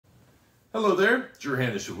Hello there, it's your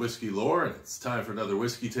Hanish of Whiskey Lore, and it's time for another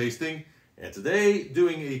whiskey tasting. And today,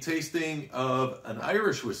 doing a tasting of an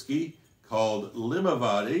Irish whiskey called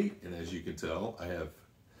Limavady. And as you can tell, I have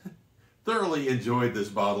thoroughly enjoyed this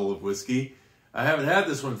bottle of whiskey. I haven't had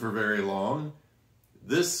this one for very long.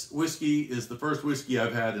 This whiskey is the first whiskey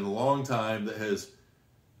I've had in a long time that has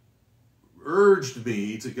urged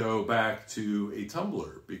me to go back to a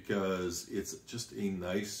tumbler because it's just a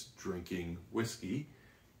nice drinking whiskey.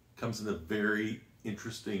 Comes in a very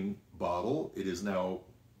interesting bottle. It is now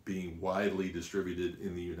being widely distributed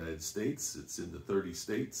in the United States. It's in the 30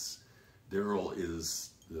 states. Daryl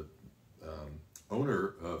is the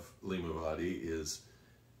owner of Limavady, is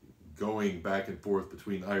going back and forth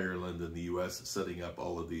between Ireland and the US, setting up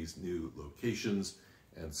all of these new locations.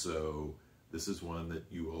 And so this is one that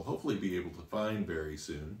you will hopefully be able to find very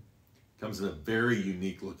soon. Comes in a very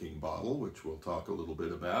unique looking bottle, which we'll talk a little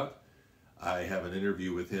bit about. I have an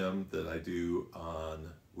interview with him that I do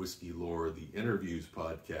on Whiskey Lore, the Interviews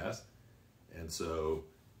podcast. And so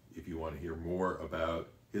if you want to hear more about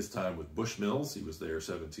his time with Bushmills, he was there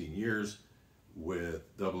 17 years,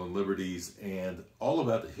 with Dublin Liberties, and all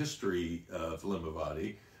about the history of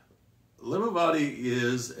Limavady. Limavady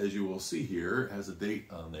is, as you will see here, has a date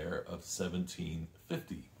on there of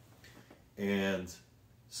 1750. And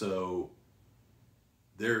so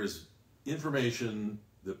there is information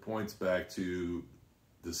that points back to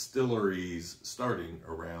distilleries starting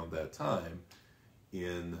around that time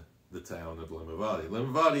in the town of Limavady.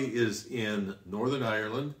 Limavady is in Northern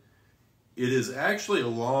Ireland. It is actually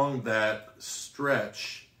along that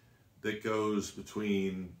stretch that goes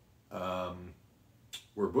between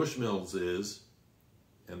where Bushmills is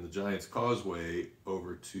and the Giant's Causeway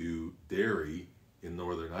over to Derry in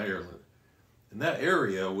Northern Ireland. And that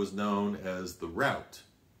area was known as the Route.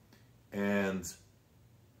 And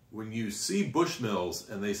when you see Bushmills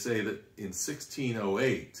and they say that in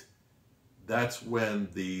 1608, that's when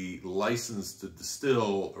the license to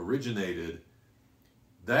distill originated,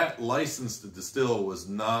 that license to distill was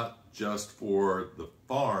not just for the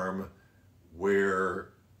farm where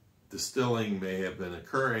distilling may have been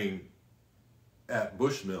occurring at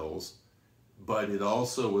Bushmills, but it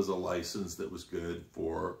also was a license that was good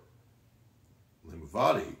for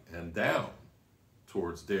Limavady and down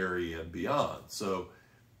towards Derry and beyond. So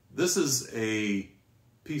this is a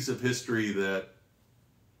piece of history that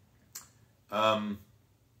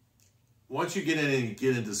once you get in and you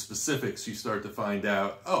get into specifics, you start to find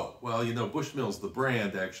out, oh, well, you know, Bushmills, the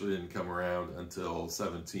brand, actually didn't come around until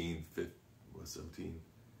 1750, what, 17,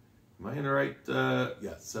 am I in the right?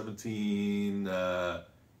 Yeah,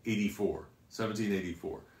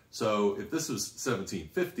 1784. So if this was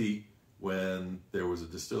 1750, when there was a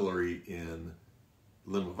distillery in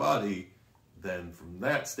Limavady, then from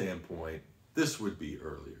that standpoint, this would be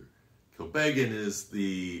earlier. Kilbeggan is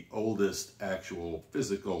the oldest actual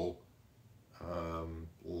physical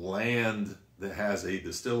land that has a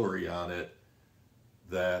distillery on it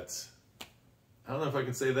that, I don't know if I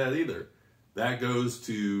can say that either. That goes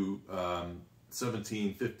to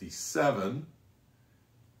 1757.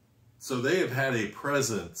 So they have had a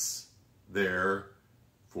presence there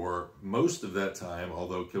for most of that time,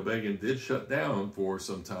 although Kilbeggan did shut down for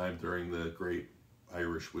some time during the Great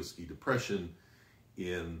Irish Whiskey Depression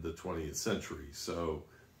in the 20th century. So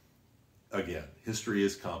again, history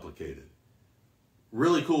is complicated.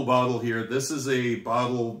 Really cool bottle here. This is a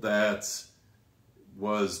bottle that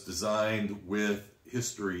was designed with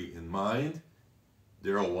history in mind.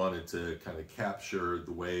 Daryl wanted to kind of capture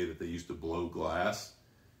the way that they used to blow glass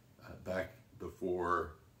back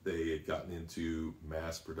before they had gotten into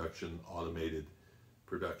mass production, automated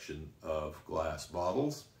production of glass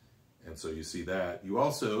bottles. And so you see that. You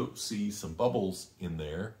also see some bubbles in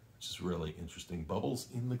there, which is really interesting. Bubbles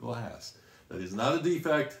in the glass. That is not a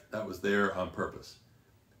defect. That was there on purpose.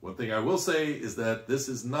 One thing I will say is that this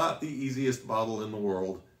is not the easiest bottle in the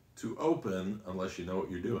world to open unless you know what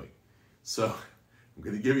you're doing. So I'm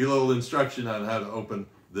going to give you a little instruction on how to open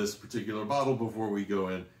this particular bottle before we go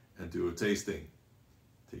in and do a tasting.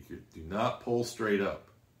 Do not pull straight up.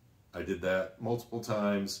 I did that multiple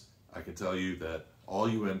times. I can tell you that all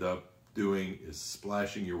you end up doing is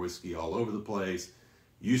splashing your whiskey all over the place.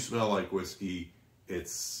 You smell like whiskey.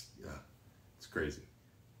 It's crazy.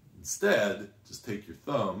 Instead, just take your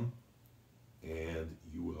thumb and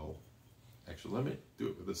you will, actually let me do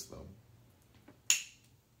it with this thumb.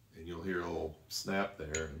 And you'll hear a little snap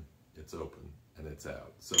there and it's open and it's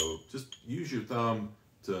out. So just use your thumb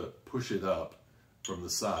to push it up from the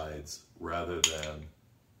sides rather than,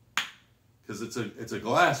 because it's a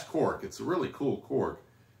glass cork. It's a really cool cork,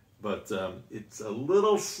 but it's a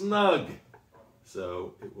little snug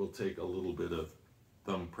So it will take a little bit of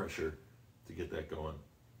thumb pressure to get that going.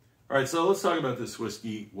 All right, so let's talk about this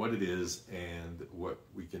whiskey, what it is, and what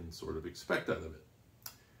we can sort of expect out of it.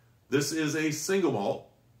 This is a single malt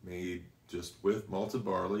made just with malted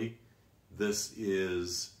barley. This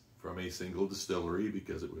is from a single distillery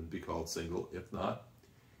because it wouldn't be called single if not.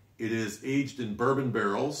 It is aged in bourbon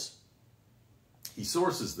barrels. He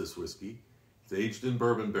sources this whiskey. It's aged in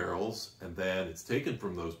bourbon barrels, and then it's taken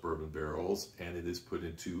from those bourbon barrels and it is put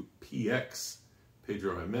into PX,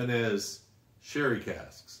 Pedro Jimenez, sherry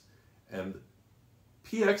casks. And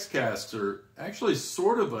PX casks are actually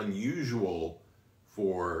sort of unusual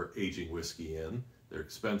for aging whiskey in. They're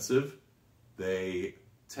expensive. They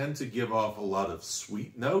tend to give off a lot of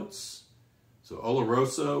sweet notes. So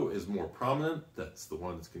Oloroso is more prominent. That's the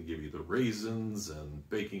one that's going to give you the raisins and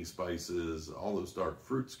baking spices, all those dark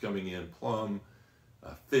fruits coming in, plum,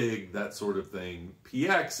 fig, that sort of thing.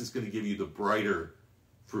 PX is going to give you the brighter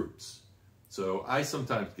fruits. So I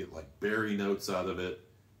sometimes get like berry notes out of it.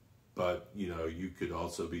 But, you know, you could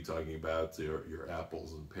also be talking about your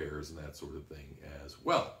apples and pears and that sort of thing as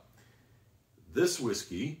well. This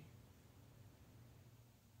whiskey,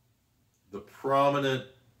 the prominent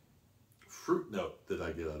fruit note that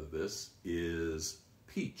I get out of this is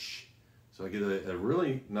peach. So I get a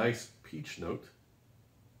really nice peach note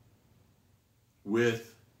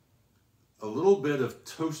with a little bit of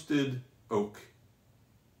toasted oak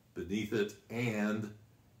beneath it, and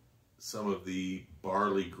some of the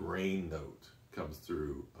barley grain note comes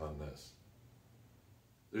through on this.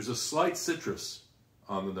 There's a slight citrus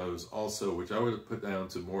on the nose also, which I would have put down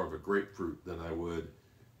to more of a grapefruit than I would,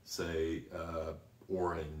 say,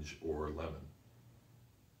 orange or lemon.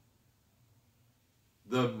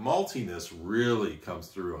 The maltiness really comes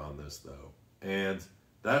through on this though, and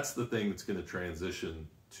that's the thing that's going to transition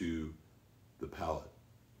to the palate.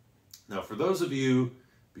 Now for those of you,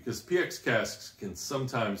 because PX casks can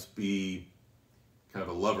sometimes be kind of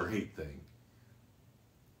a love or hate thing.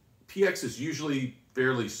 PX is usually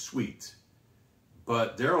fairly sweet,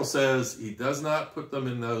 but Daryl says he does not put them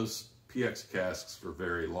in those PX casks for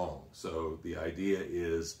very long. So the idea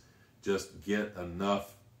is just get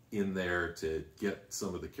enough in there to get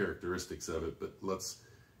some of the characteristics of it, but let's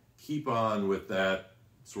keep on with that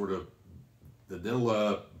sort of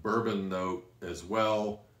vanilla bourbon note as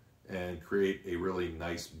well, and create a really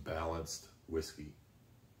nice balanced whiskey.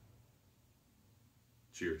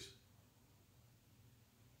 Cheers.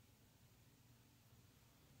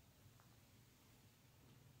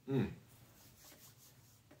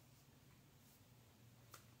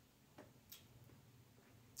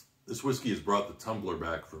 This whiskey has brought the tumbler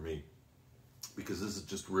back for me because this is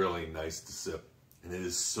just really nice to sip, and it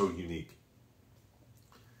is so unique.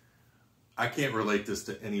 I can't relate this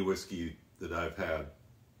to any whiskey that I've had.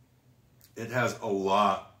 It has a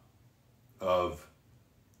lot of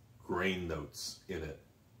grain notes in it.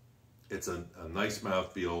 It's a nice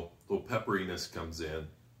mouthfeel, a little pepperiness comes in.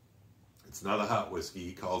 It's not a hot whiskey.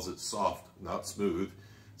 He calls it soft, not smooth,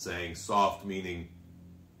 saying soft meaning,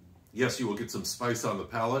 yes, you will get some spice on the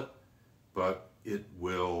palate, but it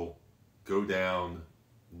will go down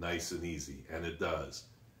nice and easy, and it does.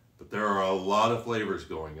 But there are a lot of flavors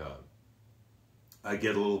going on. I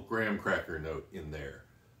get a little graham cracker note in there.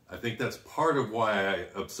 I think that's part of why I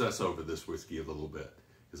obsess over this whiskey a little bit,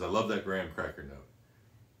 because I love that graham cracker note.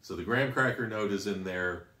 So the graham cracker note is in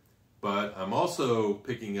there, but I'm also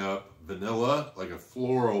picking up vanilla, like a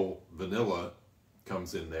floral vanilla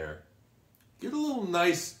comes in there. Get a little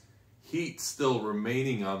nice heat still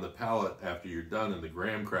remaining on the palate after you're done, and the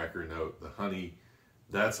graham cracker note, the honey,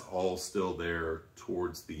 that's all still there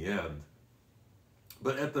towards the end.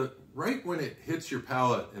 But at the right when it hits your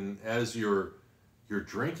palate and as you're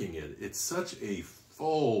drinking it, it's such a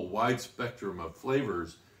full, wide spectrum of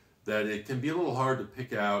flavors that it can be a little hard to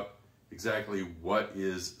pick out exactly what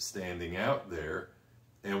is standing out there.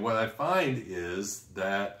 And what I find is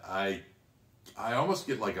that I almost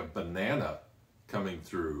get like a banana coming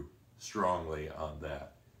through strongly on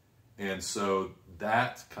that. And so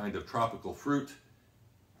that kind of tropical fruit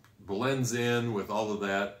blends in with all of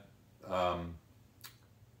that.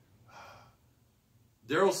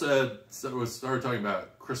 Daryl started talking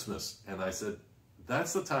about Christmas, and I said,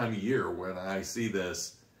 that's the time of year when I see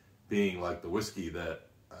this being like the whiskey that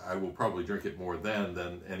I will probably drink it more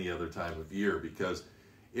than any other time of year, because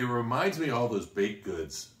it reminds me of all those baked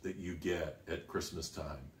goods that you get at Christmas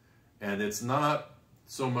time. And it's not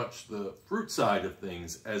so much the fruit side of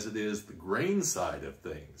things as it is the grain side of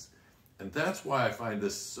things. And that's why I find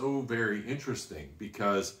this so very interesting,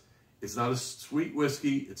 because it's not a sweet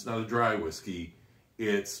whiskey, it's not a dry whiskey.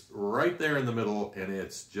 It's right there in the middle, and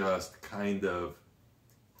it's just kind of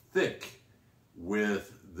thick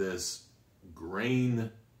with this grain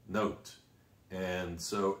note. And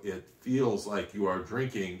so it feels like you are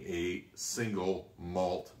drinking a single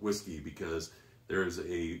malt whiskey because there's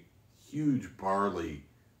a huge barley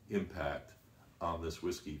impact on this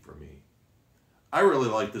whiskey for me. I really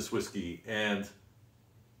like this whiskey, and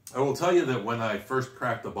I will tell you that when I first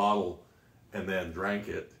cracked the bottle and then drank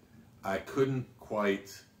it, I couldn't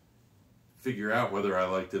quite figure out whether I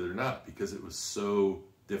liked it or not because it was so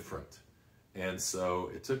different. And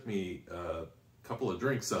so it took me a couple of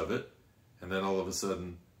drinks of it, and then all of a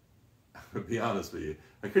sudden, to be honest with you,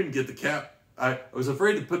 I couldn't get the cap. I was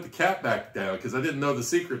afraid to put the cap back down because I didn't know the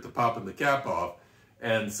secret to popping the cap off.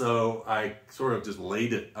 And so I sort of just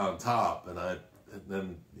laid it on top, and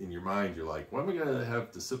then in your mind, you're like, what am I going to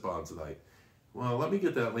have to sip on tonight? Well, let me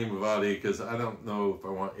get that Limavady because I don't know if I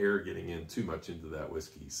want air getting in too much into that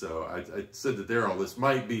whiskey. So I said to Daryl, this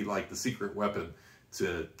might be like the secret weapon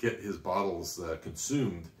to get his bottles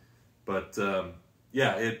consumed. But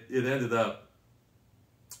yeah, it ended up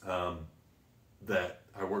that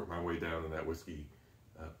I worked my way down in that whiskey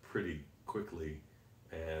pretty quickly.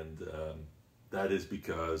 And that is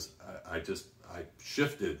because I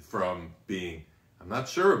shifted from being, I'm not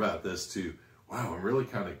sure about this, to, wow, I'm really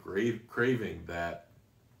kind of craving that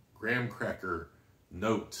graham cracker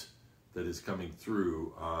note that is coming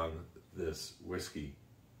through on this whiskey.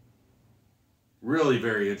 Really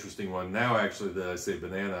very interesting one. Now actually that I say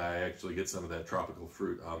banana, I actually get some of that tropical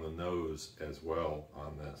fruit on the nose as well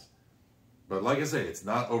on this. But like I say, it's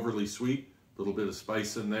not overly sweet, a little bit of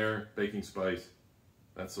spice in there, baking spice,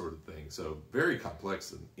 that sort of thing. So very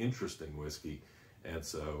complex and interesting whiskey. And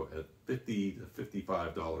so at $50 to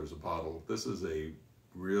 $55 a bottle, this is a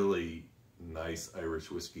really nice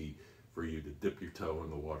Irish whiskey for you to dip your toe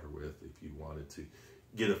in the water with if you wanted to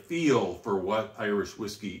get a feel for what Irish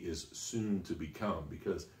whiskey is soon to become,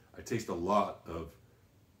 because I taste a lot of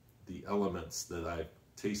the elements that I've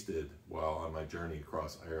tasted while on my journey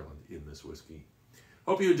across Ireland in this whiskey.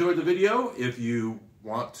 Hope you enjoyed the video. If you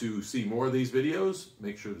want to see more of these videos,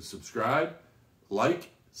 make sure to subscribe,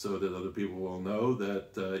 like, so that other people will know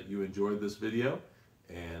that you enjoyed this video,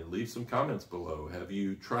 and leave some comments below. Have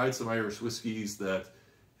you tried some Irish whiskeys that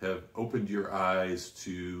have opened your eyes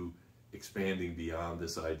to expanding beyond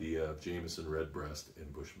this idea of Jameson, Redbreast,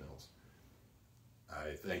 and Bushmills?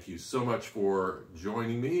 I thank you so much for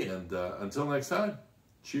joining me, and until next time,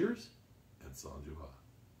 cheers and San Juha.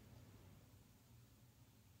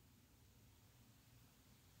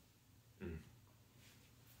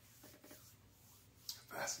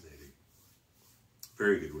 Fascinating.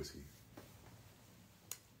 Very good whiskey.